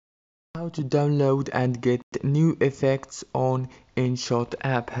How to download and get new effects on InShot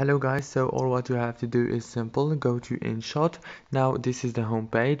app. Hello guys, so all what you have to do is simple. Go to InShot. Now this is the home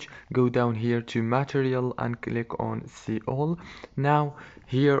page. Go down here to material and click on see all. Now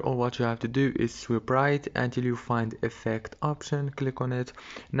here all what you have to do is swipe right until you find effect option. Click on it.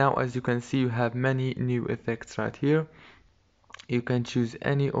 Now as you can see, you have many new effects right here. You can choose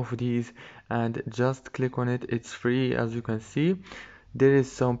any of these and just click on it. It's free. As you can see, there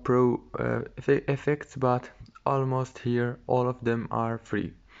is some pro effects, but almost here all of them are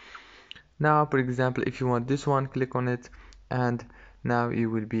free. Now for example, if you want this one, click on it and now you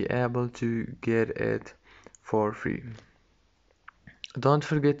will be able to get it for free. Don't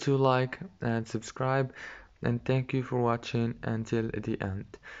forget to like and subscribe, and thank you for watching until the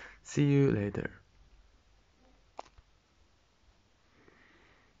end. See you later.